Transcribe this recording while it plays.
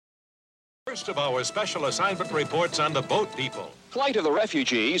First of our special assignment reports on the boat people. Flight of the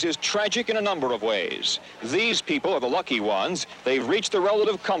refugees is tragic in a number of ways. These people are the lucky ones. They've reached the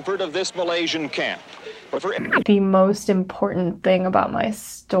relative comfort of this Malaysian camp. But for the most important thing about my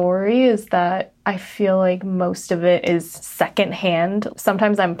story is that I feel like most of it is secondhand.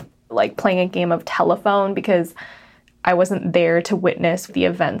 Sometimes I'm like playing a game of telephone because I wasn't there to witness the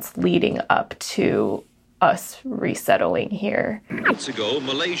events leading up to us resettling here. months ago,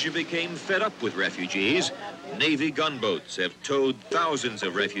 Malaysia became fed up with refugees. Navy gunboats have towed thousands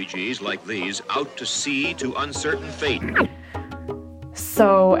of refugees like these out to sea to uncertain fate.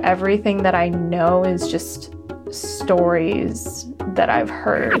 So everything that I know is just stories that I've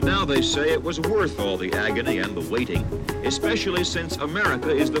heard. Now they say it was worth all the agony and the waiting, especially since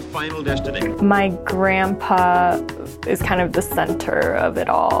America is the final destination. My grandpa is kind of the center of it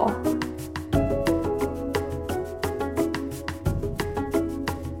all.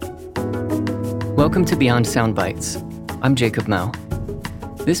 Welcome to Beyond Sound Bites. I'm Jacob Mao.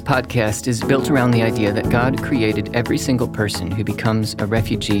 This podcast is built around the idea that God created every single person who becomes a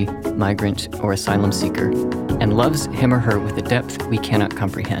refugee, migrant, or asylum seeker, and loves him or her with a depth we cannot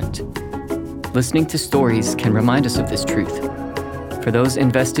comprehend. Listening to stories can remind us of this truth. For those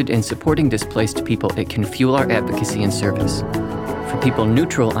invested in supporting displaced people, it can fuel our advocacy and service. For people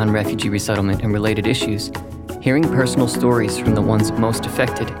neutral on refugee resettlement and related issues, hearing personal stories from the ones most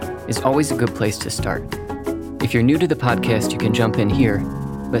affected is always a good place to start. If you're new to the podcast, you can jump in here,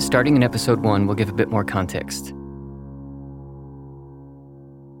 but starting in episode 1 will give a bit more context.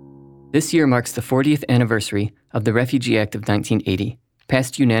 This year marks the 40th anniversary of the Refugee Act of 1980,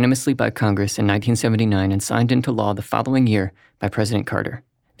 passed unanimously by Congress in 1979 and signed into law the following year by President Carter.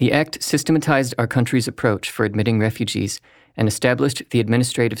 The act systematized our country's approach for admitting refugees and established the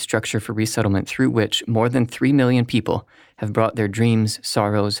administrative structure for resettlement through which more than 3 million people have brought their dreams,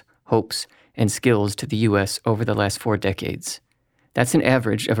 sorrows, hopes, and skills to the U.S. over the last 4 decades. That's an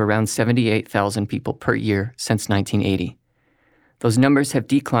average of around 78,000 people per year since 1980. Those numbers have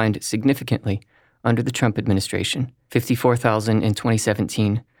declined significantly under the Trump administration, 54,000 in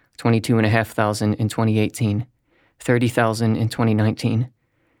 2017, 22,500 in 2018, 30,000 in 2019.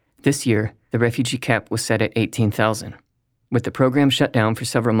 This year, the refugee cap was set at 18,000. With the program shut down for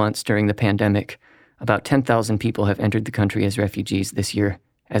several months during the pandemic, about 10,000 people have entered the country as refugees this year,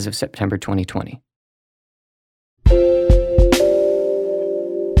 as of September 2020.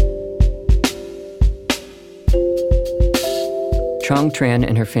 Trong Tran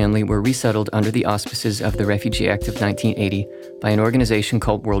and her family were resettled under the auspices of the Refugee Act of 1980 by an organization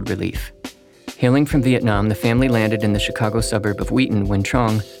called World Relief. Hailing from Vietnam, the family landed in the Chicago suburb of Wheaton when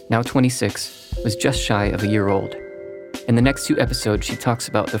Trong, now 26, was just shy of a year old. In the next 2 episodes, she talks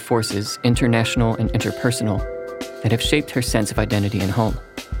about the forces, international and interpersonal, that have shaped her sense of identity and home.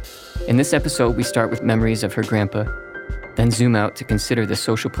 In this episode, we start with memories of her grandpa, then zoom out to consider the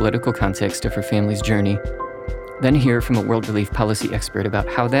social-political context of her family's journey, then hear from a World Relief policy expert about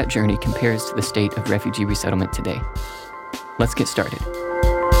how that journey compares to the state of refugee resettlement today. Let's get started.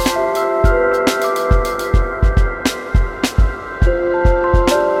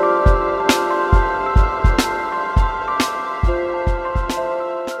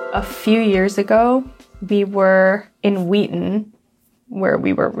 A few years ago, we were in Wheaton, where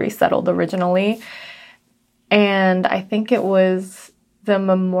we were resettled originally, and I think it was the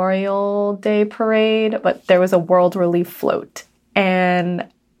Memorial Day parade, but there was a World Relief float, and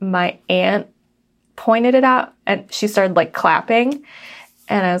my aunt pointed it out, and she started like clapping,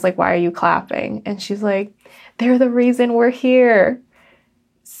 and I was like, "Why are you clapping?" And she's like, "They're the reason we're here."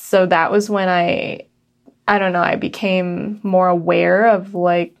 So that was when I don't know, I became more aware of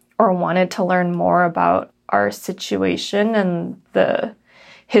like, or wanted to learn more about our situation and the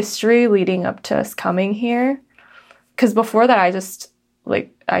history leading up to us coming here. Because before that, I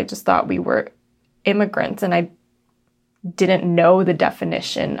just thought we were immigrants, and I didn't know the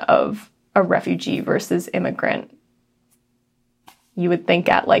definition of a refugee versus immigrant. You would think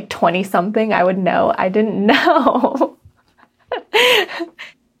at like 20-something, I would know. I didn't know.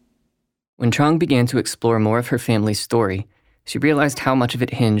 When Trong began to explore more of her family's story, she realized how much of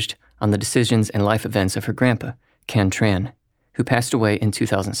it hinged on the decisions and life events of her grandpa, Can Tran, who passed away in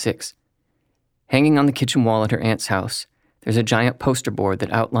 2006. Hanging on the kitchen wall at her aunt's house, there's a giant poster board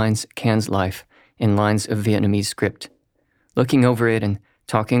that outlines Can's life in lines of Vietnamese script. Looking over it and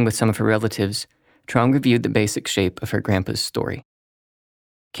talking with some of her relatives, Trong reviewed the basic shape of her grandpa's story.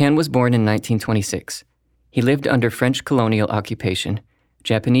 Can was born in 1926. He lived under French colonial occupation,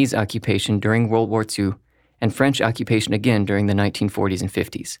 Japanese occupation during World War II, and French occupation again during the 1940s and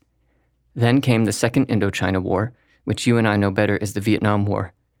 50s. Then came the Second Indochina War, which you and I know better as the Vietnam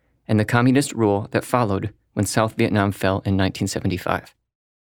War, and the communist rule that followed when South Vietnam fell in 1975.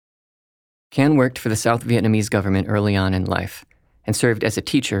 Can worked for the South Vietnamese government early on in life and served as a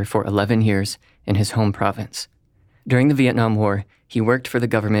teacher for 11 years in his home province. During the Vietnam War, he worked for the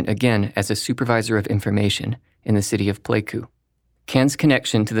government again as a supervisor of information in the city of Pleiku. Can's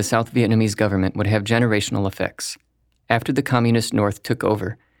connection to the South Vietnamese government would have generational effects. After the Communist North took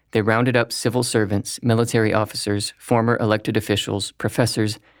over, they rounded up civil servants, military officers, former elected officials,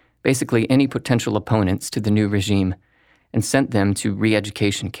 professors, basically any potential opponents to the new regime, and sent them to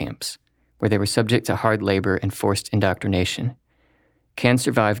re-education camps, where they were subject to hard labor and forced indoctrination. Can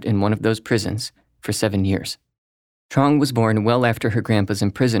survived in one of those prisons for 7 years. Trong was born well after her grandpa's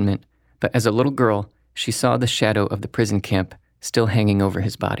imprisonment, but as a little girl, she saw the shadow of the prison camp still hanging over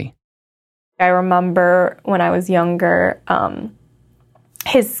his body. I remember when I was younger,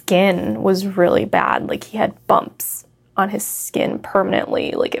 his skin was really bad. Like, he had bumps on his skin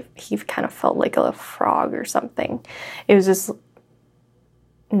permanently. Like, he kind of felt like a frog or something. It was just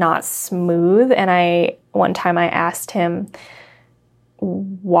not smooth. And one time I asked him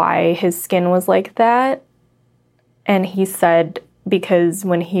why his skin was like that. And he said because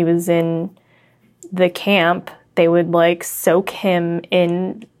when he was in the camp, they would like soak him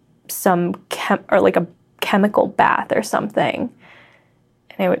in some a chemical bath or something.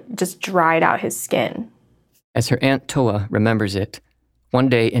 And it would just dried out his skin. As her Aunt Toa remembers it, one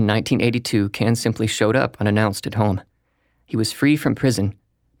day in 1982, Can simply showed up unannounced at home. He was free from prison,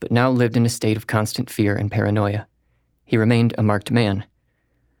 but now lived in a state of constant fear and paranoia. He remained a marked man.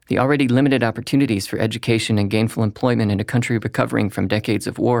 The already limited opportunities for education and gainful employment in a country recovering from decades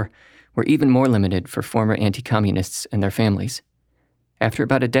of war were even more limited for former anti-communists and their families. After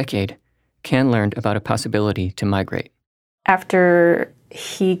about a decade, Can learned about a possibility to migrate. After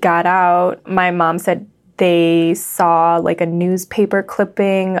he got out, my mom said they saw like a newspaper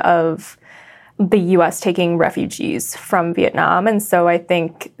clipping of the U.S. taking refugees from Vietnam. And so I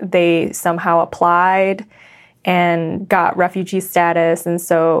think they somehow applied and got refugee status. And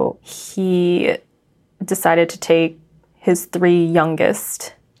so he decided to take his 3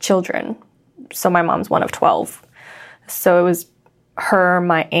 youngest children. So my mom's one of 12. So it was her,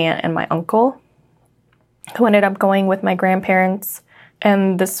 my aunt, and my uncle who ended up going with my grandparents.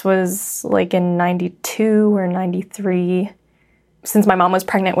 And this was like in 92 or 93. Since my mom was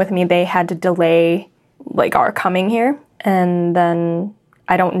pregnant with me, they had to delay like our coming here. And then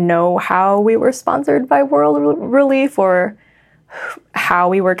I don't know how we were sponsored by World Relief or how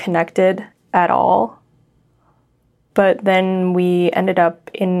we were connected at all. But then we ended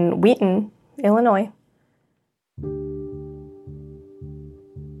up in Wheaton, Illinois.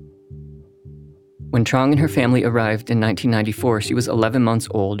 When Trong and her family arrived in 1994, she was 11 months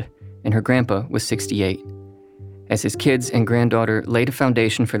old, and her grandpa was 68. As his kids and granddaughter laid a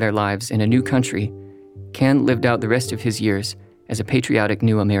foundation for their lives in a new country, Can lived out the rest of his years as a patriotic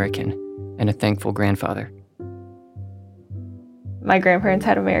new American and a thankful grandfather. My grandparents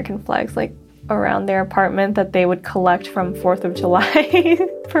had American flags like around their apartment that they would collect from 4th of July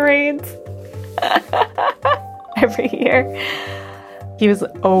parades every year. He was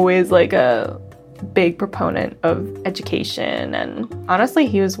always like a big proponent of education, and honestly,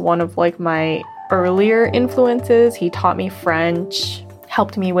 he was one of like my earlier influences. He taught me French,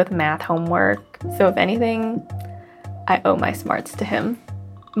 helped me with math homework. So if anything, I owe my smarts to him.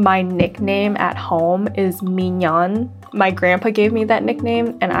 My nickname at home is Mignon. My grandpa gave me that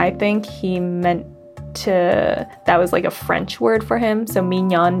nickname, and I think he meant that was like a French word for him. So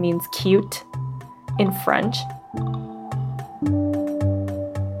Mignon means cute in French.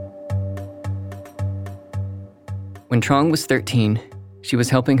 When Trong was 13, she was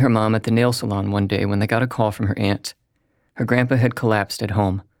helping her mom at the nail salon one day when they got a call from her aunt. Her grandpa had collapsed at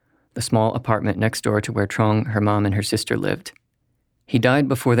home, the small apartment next door to where Trong, her mom, and her sister lived. He died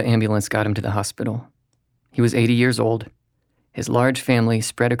before the ambulance got him to the hospital. He was 80 years old. His large family,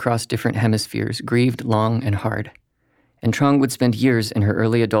 spread across different hemispheres, grieved long and hard. And Trong would spend years in her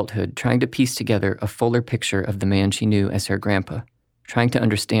early adulthood trying to piece together a fuller picture of the man she knew as her grandpa, trying to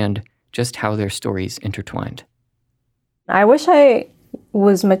understand just how their stories intertwined. I wish I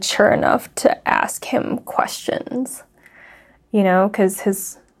was mature enough to ask him questions, because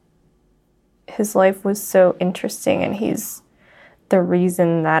his life was so interesting, and he's the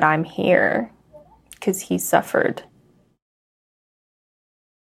reason that I'm here, because he suffered.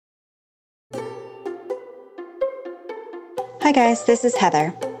 Hi guys, this is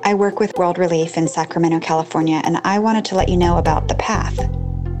Heather. I work with World Relief in Sacramento, California, and I wanted to let you know about The Path.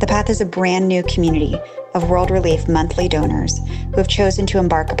 The Path is a brand new community of World Relief monthly donors who have chosen to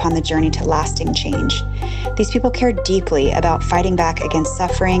embark upon the journey to lasting change. These people care deeply about fighting back against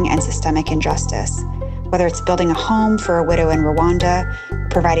suffering and systemic injustice. Whether it's building a home for a widow in Rwanda, or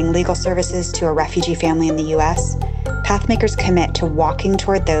providing legal services to a refugee family in the US, Pathmakers commit to walking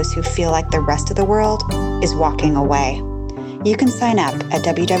toward those who feel like the rest of the world is walking away. You can sign up at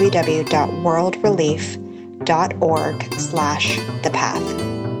www.worldrelief.org/thepath.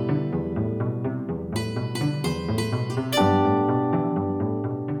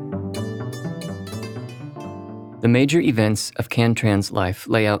 The major events of Can Tran's life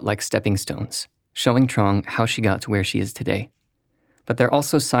lay out like stepping stones, showing Trong how she got to where she is today. But they're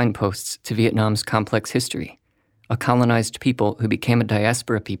also signposts to Vietnam's complex history, a colonized people who became a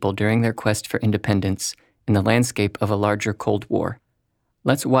diaspora people during their quest for independence in the landscape of a larger Cold War.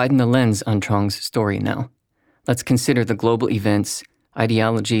 Let's widen the lens on Trong's story now. Let's consider the global events,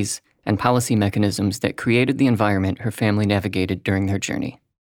 ideologies, and policy mechanisms that created the environment her family navigated during their journey.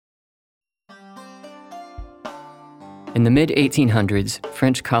 In the mid-1800s,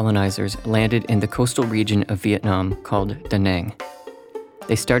 French colonizers landed in the coastal region of Vietnam called Da Nang.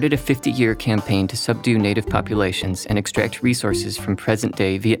 They started a 50-year campaign to subdue native populations and extract resources from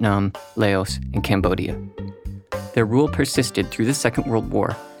present-day Vietnam, Laos, and Cambodia. Their rule persisted through the Second World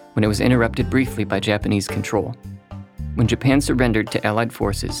War, when it was interrupted briefly by Japanese control. When Japan surrendered to Allied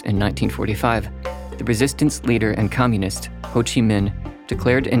forces in 1945, the resistance leader and communist, Ho Chi Minh,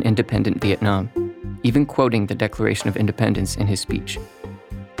 declared an independent Vietnam, even quoting the Declaration of Independence in his speech.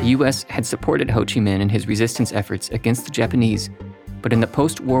 The U.S. had supported Ho Chi Minh in his resistance efforts against the Japanese, but in the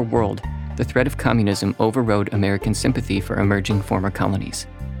post-war world, the threat of communism overrode American sympathy for emerging former colonies.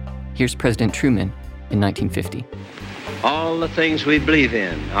 Here's President Truman in 1950. All the things we believe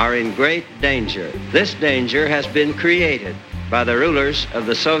in are in great danger. This danger has been created by the rulers of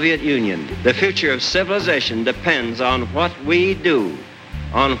the Soviet Union. The future of civilization depends on what we do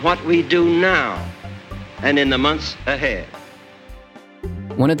now, and in the months ahead.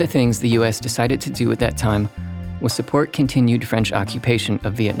 One of the things the U.S. decided to do at that time was support continued French occupation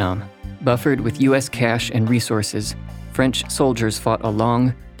of Vietnam. Buffered with U.S. cash and resources, French soldiers fought a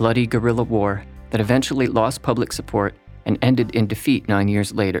long, bloody guerrilla war that eventually lost public support and ended in defeat 9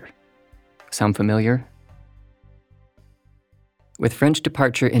 years later. Sound familiar? With French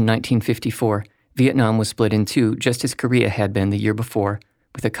departure in 1954, Vietnam was split in two, just as Korea had been the year before,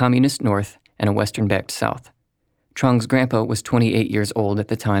 with a communist North and a Western-backed South. Trong's grandpa was 28 years old at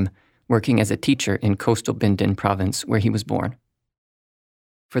the time, working as a teacher in coastal Binh Dinh province where he was born.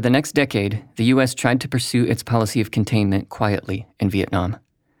 For the next decade, the U.S. tried to pursue its policy of containment quietly in Vietnam.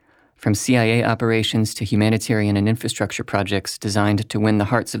 From CIA operations to humanitarian and infrastructure projects designed to win the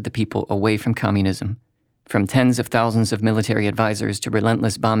hearts of the people away from communism. From tens of thousands of military advisors to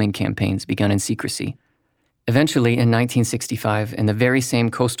relentless bombing campaigns begun in secrecy. Eventually, in 1965, in the very same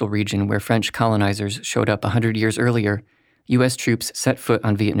coastal region where French colonizers showed up 100 years earlier, U.S. troops set foot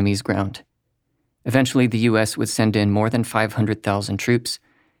on Vietnamese ground. Eventually, the U.S. would send in more than 500,000 troops,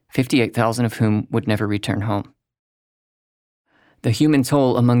 58,000 of whom would never return home. The human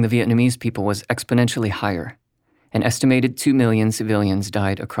toll among the Vietnamese people was exponentially higher. An estimated 2 million civilians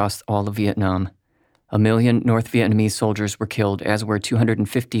died across all of Vietnam. 1 million North Vietnamese soldiers were killed, as were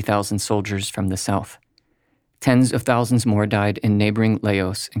 250,000 soldiers from the south. Tens of thousands more died in neighboring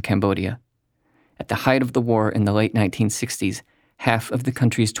Laos and Cambodia. At the height of the war in the late 1960s, half of the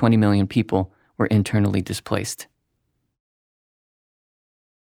country's 20 million people were internally displaced.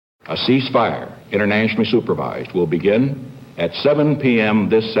 A ceasefire, internationally supervised, will begin at 7 p.m.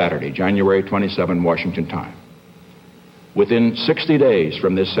 this Saturday, January 27, Washington time. Within 60 days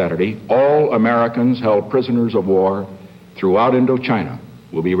from this Saturday, all Americans held prisoners of war throughout Indochina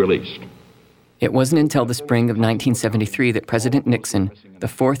will be released. It wasn't until the spring of 1973 that President Nixon, the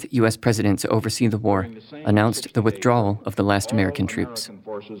fourth U.S. president to oversee the war, announced the withdrawal of the last American troops. American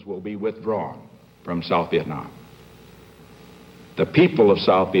forces will be withdrawn from South Vietnam. The people of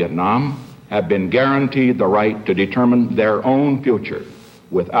South Vietnam have been guaranteed the right to determine their own future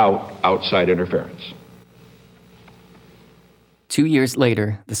without outside interference. 2 years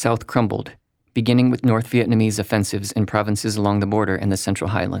later, the South crumbled, beginning with North Vietnamese offensives in provinces along the border and the Central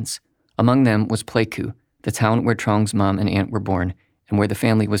Highlands. Among them was Pleiku, the town where Trong's mom and aunt were born, and where the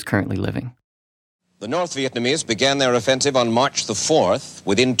family was currently living. The North Vietnamese began their offensive on March the 4th.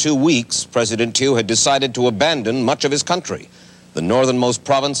 Within 2 weeks, President Thieu had decided to abandon much of his country, the northernmost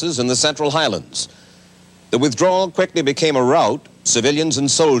provinces and the Central Highlands. The withdrawal quickly became a rout, civilians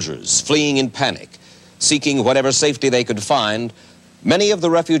and soldiers fleeing in panic, seeking whatever safety they could find. Many of the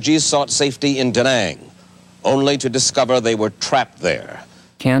refugees sought safety in Da Nang, only to discover they were trapped there.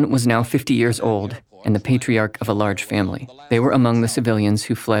 Can was now 50 years old and the patriarch of a large family. They were among the civilians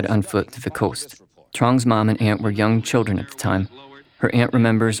who fled on foot to the coast. Trong's mom and aunt were young children at the time. Her aunt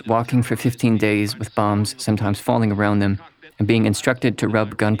remembers walking for 15 days with bombs sometimes falling around them and being instructed to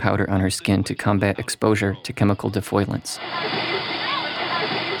rub gunpowder on her skin to combat exposure to chemical defoliants.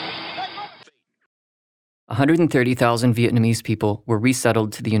 130,000 Vietnamese people were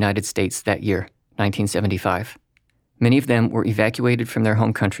resettled to the United States that year, 1975. Many of them were evacuated from their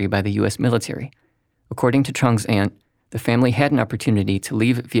home country by the U.S. military. According to Trong's aunt, the family had an opportunity to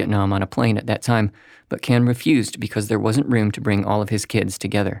leave Vietnam on a plane at that time, but Can refused because there wasn't room to bring all of his kids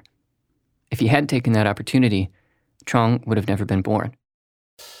together. If he had taken that opportunity, Trong would have never been born.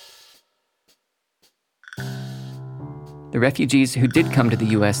 The refugees who did come to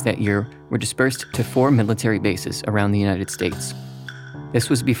the U.S. that year were dispersed to 4 military bases around the United States. This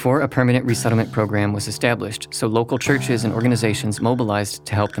was before a permanent resettlement program was established, so local churches and organizations mobilized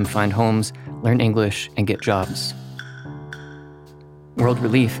to help them find homes, learn English, and get jobs. World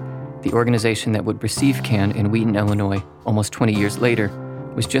Relief, the organization that would receive Can in Wheaton, Illinois, almost 20 years later,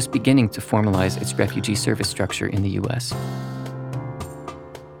 was just beginning to formalize its refugee service structure in the U.S.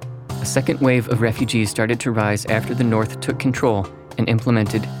 A second wave of refugees started to rise after the North took control and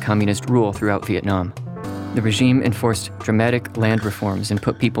implemented communist rule throughout Vietnam. The regime enforced dramatic land reforms and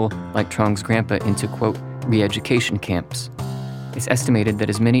put people like Trong's grandpa into, quote, re-education camps. It's estimated that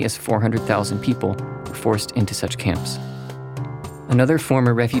as many as 400,000 people were forced into such camps. Another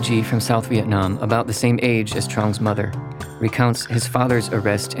former refugee from South Vietnam, about the same age as Trong's mother, recounts his father's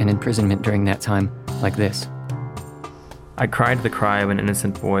arrest and imprisonment during that time like this. I cried the cry of an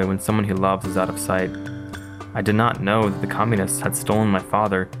innocent boy when someone he loves is out of sight. I did not know that the communists had stolen my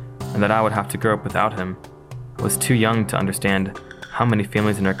father and that I would have to grow up without him. I was too young to understand how many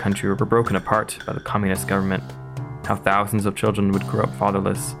families in our country were broken apart by the communist government, how thousands of children would grow up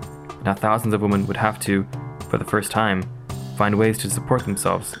fatherless, and how thousands of women would have to, for the first time, find ways to support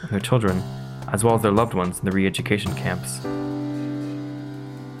themselves and their children, as well as their loved ones in the re-education camps.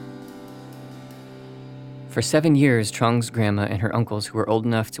 For 7 years, Trong's grandma and her uncles, who were old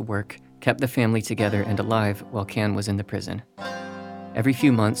enough to work, kept the family together and alive while Can was in the prison. Every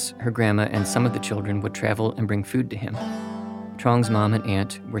few months, her grandma and some of the children would travel and bring food to him. Trong's mom and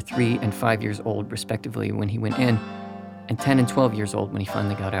aunt were 3 and 5 years old, respectively, when he went in, and 10 and 12 years old when he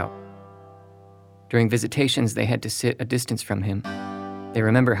finally got out. During visitations, they had to sit a distance from him. They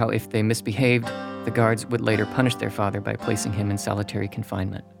remember how if they misbehaved, the guards would later punish their father by placing him in solitary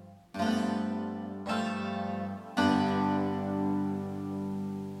confinement.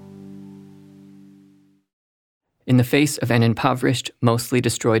 In the face of an impoverished, mostly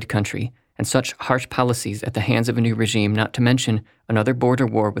destroyed country, and such harsh policies at the hands of a new regime, not to mention another border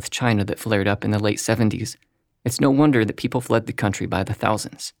war with China that flared up in the late 70s, it's no wonder that people fled the country by the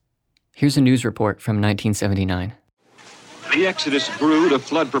thousands. Here's a news report from 1979. The exodus grew to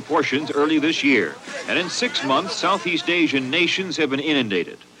flood proportions early this year, and in 6 months, Southeast Asian nations have been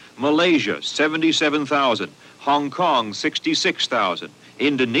inundated. Malaysia, 77,000. Hong Kong, 66,000.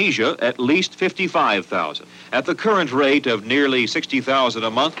 Indonesia, at least 55,000. At the current rate of nearly 60,000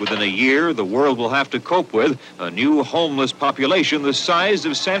 a month within a year, the world will have to cope with a new homeless population the size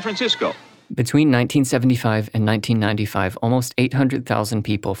of San Francisco. Between 1975 and 1995, almost 800,000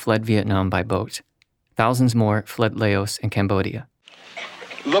 people fled Vietnam by boat. Thousands more fled Laos and Cambodia.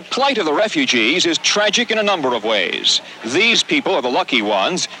 The plight of the refugees is tragic in a number of ways. These people are the lucky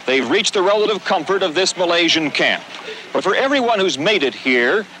ones. They've reached the relative comfort of this Malaysian camp. But for everyone who's made it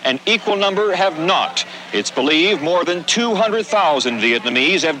here, an equal number have not. It's believed more than 200,000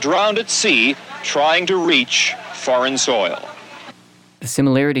 Vietnamese have drowned at sea trying to reach foreign soil. The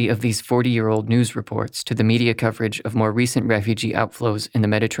similarity of these 40-year-old news reports to the media coverage of more recent refugee outflows in the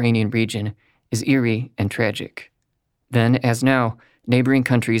Mediterranean region is eerie and tragic. Then, as now, neighboring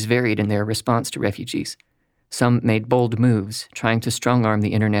countries varied in their response to refugees. Some made bold moves, trying to strong-arm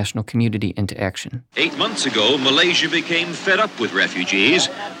the international community into action. 8 months ago, Malaysia became fed up with refugees.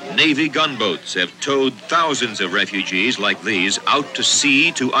 Navy gunboats have towed thousands of refugees like these out to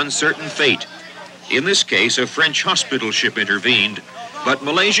sea to uncertain fate. In this case, a French hospital ship intervened, but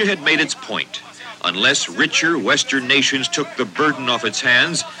Malaysia had made its point. Unless richer Western nations took the burden off its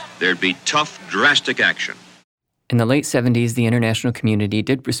hands, there'd be tough, drastic action. In the late 70s, the international community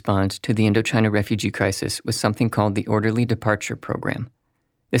did respond to the Indochina refugee crisis with something called the Orderly Departure Program.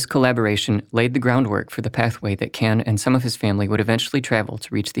 This collaboration laid the groundwork for the pathway that Can and some of his family would eventually travel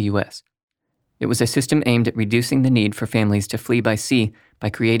to reach the U.S. It was a system aimed at reducing the need for families to flee by sea by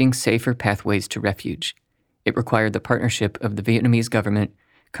creating safer pathways to refuge. It required the partnership of the Vietnamese government,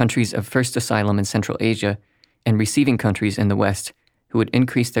 countries of first asylum in Central Asia, and receiving countries in the West who would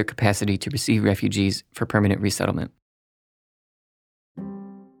increase their capacity to receive refugees for permanent resettlement.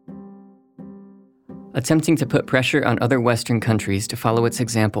 Attempting to put pressure on other Western countries to follow its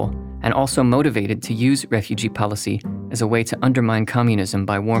example, and also motivated to use refugee policy as a way to undermine communism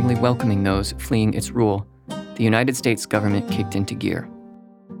by warmly welcoming those fleeing its rule, the United States government kicked into gear.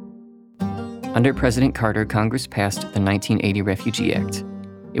 Under President Carter, Congress passed the 1980 Refugee Act.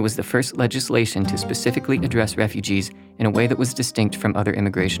 It was the first legislation to specifically address refugees in a way that was distinct from other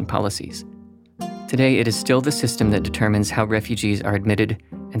immigration policies. Today, it is still the system that determines how refugees are admitted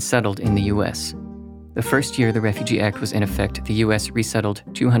and settled in the U.S. The first year the Refugee Act was in effect, the U.S. resettled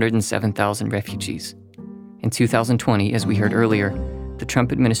 207,000 refugees. In 2020, as we heard earlier, the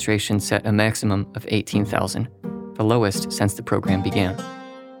Trump administration set a maximum of 18,000, the lowest since the program began.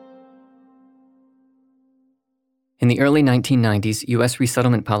 In the early 1990s, U.S.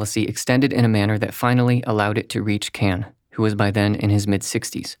 resettlement policy extended in a manner that finally allowed it to reach Can, who was by then in his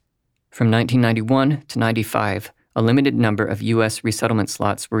mid-60s. From 1991 to 95, a limited number of U.S. resettlement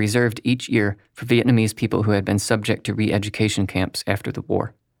slots were reserved each year for Vietnamese people who had been subject to re-education camps after the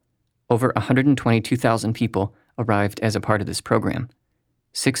war. Over 122,000 people arrived as a part of this program.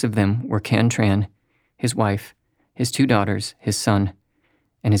 6 of them were Can Tran, his wife, his 2 daughters, his son,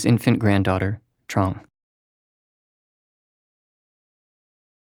 and his infant granddaughter, Trong.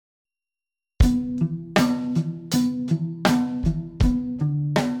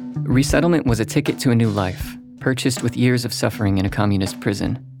 Resettlement was a ticket to a new life, purchased with years of suffering in a communist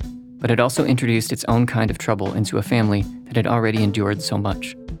prison. But it also introduced its own kind of trouble into a family that had already endured so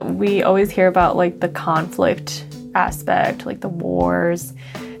much. We always hear about the conflict aspect, the wars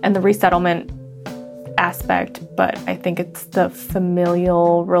and the resettlement aspect, but I think it's the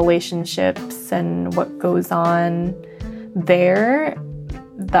familial relationships and what goes on there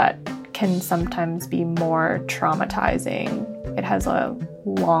that can sometimes be more traumatizing. It has a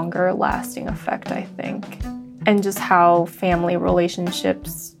longer lasting effect, I think. And just how family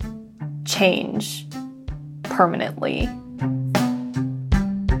relationships change permanently.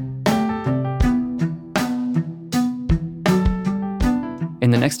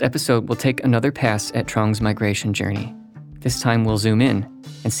 In the next episode, we'll take another pass at Trong's migration journey. This time we'll zoom in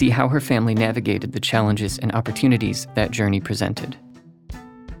and see how her family navigated the challenges and opportunities that journey presented.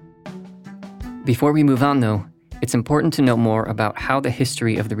 Before we move on, though, it's important to know more about how the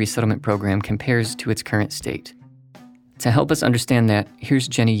history of the resettlement program compares to its current state. To help us understand that, here's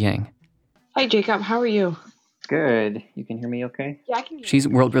Jenny Yang. Hi, Jacob. How are you? Good. You can hear me okay? Yeah, I can hear you. She's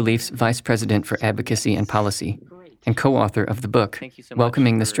World Relief's Vice President for Advocacy and Policy and co-author of the book,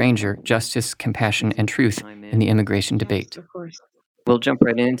 Welcoming the Stranger, Justice, Compassion, and Truth in the Immigration Debate. Of course. We'll jump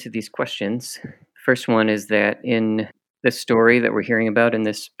right into these questions. First one is that in the story that we're hearing about in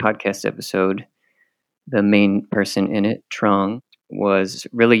this podcast episode, the main person in it, Trong, was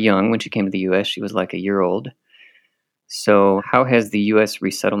really young when she came to the U.S. She was like a year old. So how has the U.S.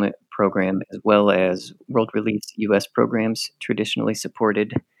 resettlement program, as well as World Relief's U.S. programs, traditionally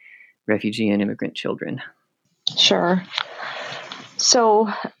supported refugee and immigrant children? Sure. So,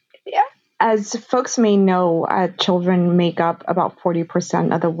 as folks may know, children make up about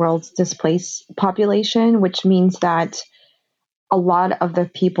 40% of the world's displaced population, which means that a lot of the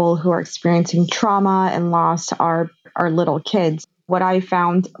people who are experiencing trauma and loss are little kids. What I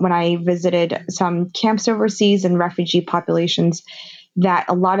found when I visited some camps overseas and refugee populations, that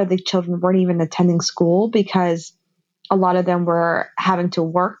a lot of the children weren't even attending school because a lot of them were having to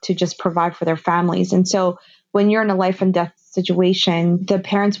work to just provide for their families. And so when you're in a life and death situation, the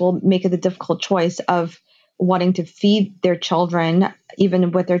parents will make the difficult choice of wanting to feed their children,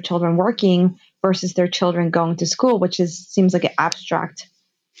 even with their children working, versus their children going to school, which seems like an abstract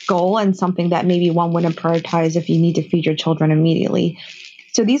goal and something that maybe one wouldn't prioritize if you need to feed your children immediately.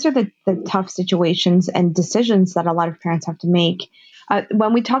 So these are the tough situations and decisions that a lot of parents have to make.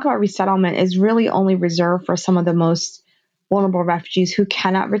 When we talk about resettlement, it's really only reserved for some of the most vulnerable refugees who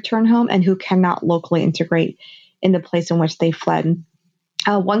cannot return home and who cannot locally integrate in the place in which they fled.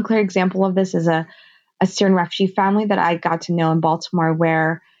 One clear example of this is a Syrian refugee family that I got to know in Baltimore,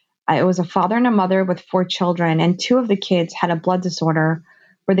 where it was a father and a mother with 4 children, and 2 of the kids had a blood disorder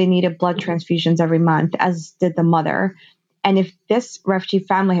where they needed blood transfusions every month, as did the mother. And if this refugee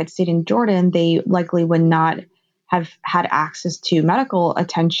family had stayed in Jordan, they likely would not have had access to medical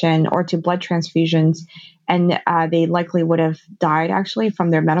attention or to blood transfusions, and they likely would have died actually from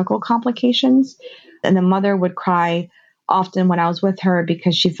their medical complications. And the mother would cry often when I was with her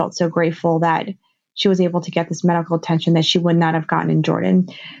because she felt so grateful that she was able to get this medical attention that she would not have gotten in Jordan.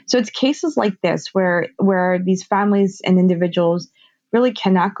 So it's cases like this where these families and individuals really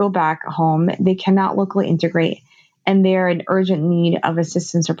cannot go back home. They cannot locally integrate. and they're in urgent need of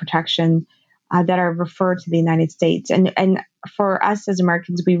assistance or protection that are referred to the United States. And for us as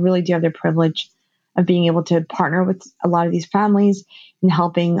Americans, we really do have the privilege of being able to partner with a lot of these families and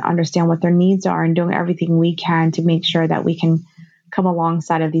helping understand what their needs are and doing everything we can to make sure that we can come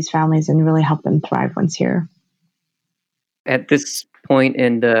alongside of these families and really help them thrive once here. At this point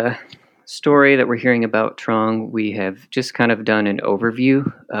in the story that we're hearing about Trong, we have just kind of done an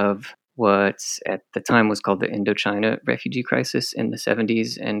overview of what at the time was called the Indochina refugee crisis in the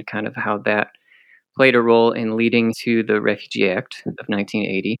 70s and kind of how that played a role in leading to the Refugee Act of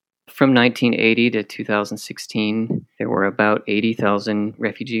 1980. From 1980 to 2016, there were about 80,000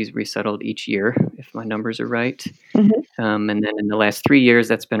 refugees resettled each year, if my numbers are right. Mm-hmm. And then in the last 3 years,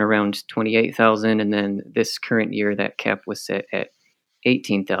 that's been around 28,000. And then this current year, that cap was set at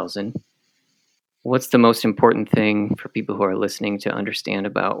 18,000. What's the most important thing for people who are listening to understand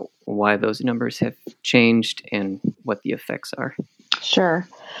about why those numbers have changed and what the effects are? Sure.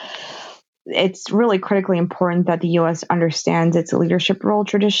 It's really critically important that the U.S. understands its leadership role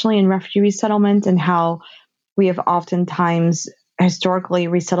traditionally in refugee resettlement and how we have oftentimes historically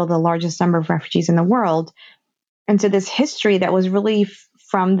resettled the largest number of refugees in the world. And so this history that was really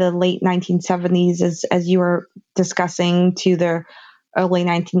from the late 1970s, as you were discussing, to the early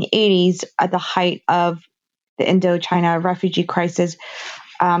 1980s at the height of the Indochina refugee crisis,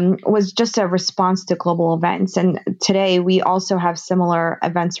 was just a response to global events. And today we also have similar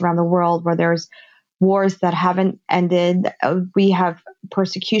events around the world where there's wars that haven't ended. We have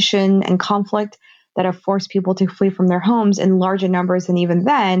persecution and conflict that have forced people to flee from their homes in larger numbers than even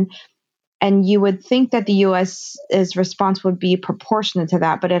then. And you would think that the U.S.'s response would be proportionate to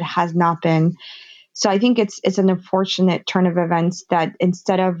that, but it has not been. So I think it's an unfortunate turn of events that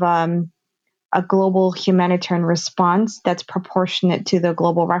instead of a global humanitarian response that's proportionate to the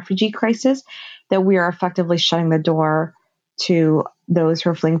global refugee crisis, that we are effectively shutting the door to those who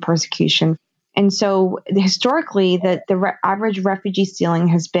are fleeing persecution. And so historically, the average refugee ceiling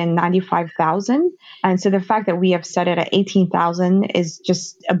has been 95,000. And so the fact that we have set it at 18,000 is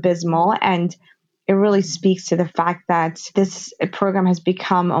just abysmal. And it really speaks to the fact that this program has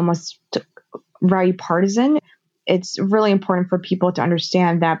become almost very partisan. It's really important for people to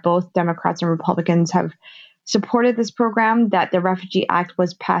understand that both Democrats and Republicans have supported this program, that the Refugee Act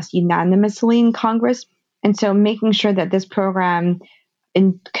was passed unanimously in Congress. And so making sure that this program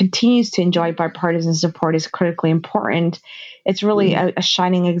continues to enjoy bipartisan support is critically important. It's really a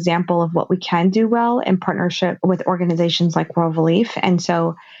shining example of what we can do well in partnership with organizations like World Relief. And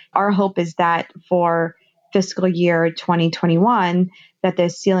so our hope is that for fiscal year 2021, that the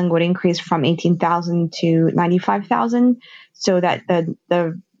ceiling would increase from 18,000 to 95,000 so that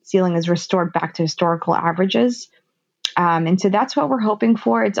the ceiling is restored back to historical averages. And so that's what we're hoping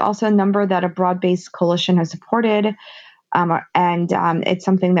for. It's also a number that a broad-based coalition has supported. And it's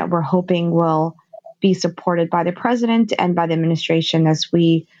something that we're hoping will be supported by the president and by the administration as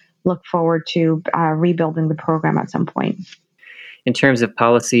we look forward to rebuilding the program at some point. In terms of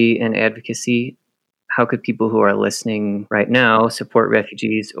policy and advocacy, how could people who are listening right now support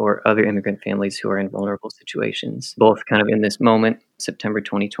refugees or other immigrant families who are in vulnerable situations, both kind of in this moment, September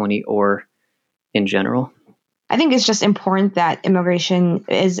 2020, or in general? I think it's just important that immigration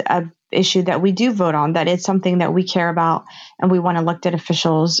is an issue that we do vote on, that it's something that we care about, and we want elected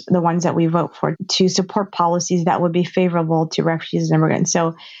officials, the ones that we vote for, to support policies that would be favorable to refugees and immigrants.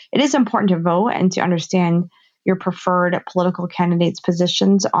 So it is important to vote and to understand your preferred political candidates'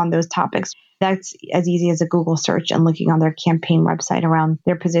 positions on those topics. That's as easy as a Google search and looking on their campaign website around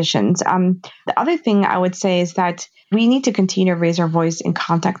their positions. The other thing I would say is that we need to continue to raise our voice in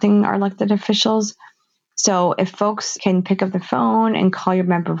contacting our elected officials. So if folks can pick up the phone and call your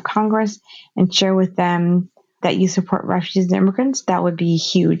member of Congress and share with them that you support refugees and immigrants, that would be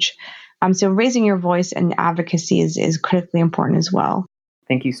huge. So raising your voice and advocacy is critically important as well.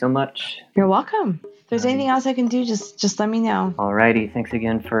 Thank you so much. You're welcome. If there's anything else I can do, just let me know. All righty. Thanks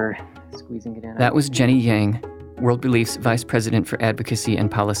again for squeezing it in. That was Jenny Yang, World Relief's Vice President for Advocacy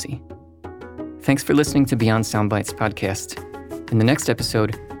and Policy. Thanks for listening to Beyond Soundbites podcast. In the next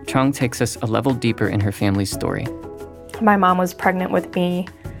episode, Trong takes us a level deeper in her family's story. My mom was pregnant with me,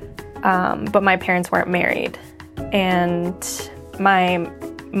 but my parents weren't married. And my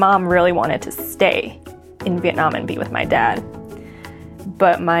mom really wanted to stay in Vietnam and be with my dad.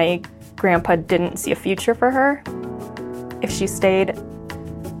 But my grandpa didn't see a future for her if she stayed.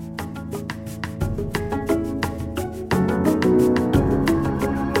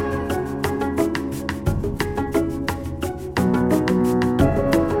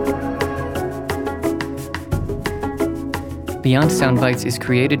 Beyond Soundbites is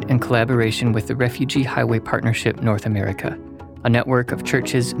created in collaboration with the Refugee Highway Partnership North America, a network of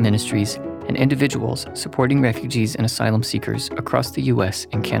churches, ministries, and individuals supporting refugees and asylum seekers across the U.S.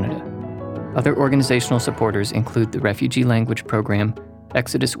 and Canada. Other organizational supporters include the Refugee Language Program,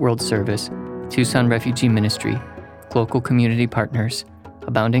 Exodus World Service, Tucson Refugee Ministry, local community partners,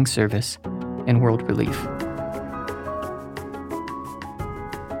 Abounding Service, and World Relief.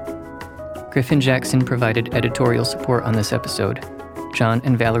 Griffin Jackson provided editorial support on this episode. John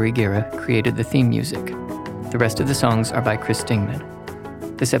and Valerie Guerra created the theme music. The rest of the songs are by Chris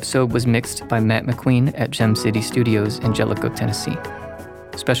Dingman. This episode was mixed by Matt McQueen at Gem City Studios in Jellicoe, Tennessee.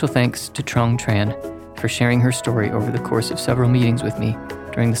 Special thanks to Trong Tran for sharing her story over the course of several meetings with me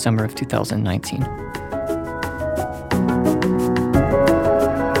during the summer of 2019.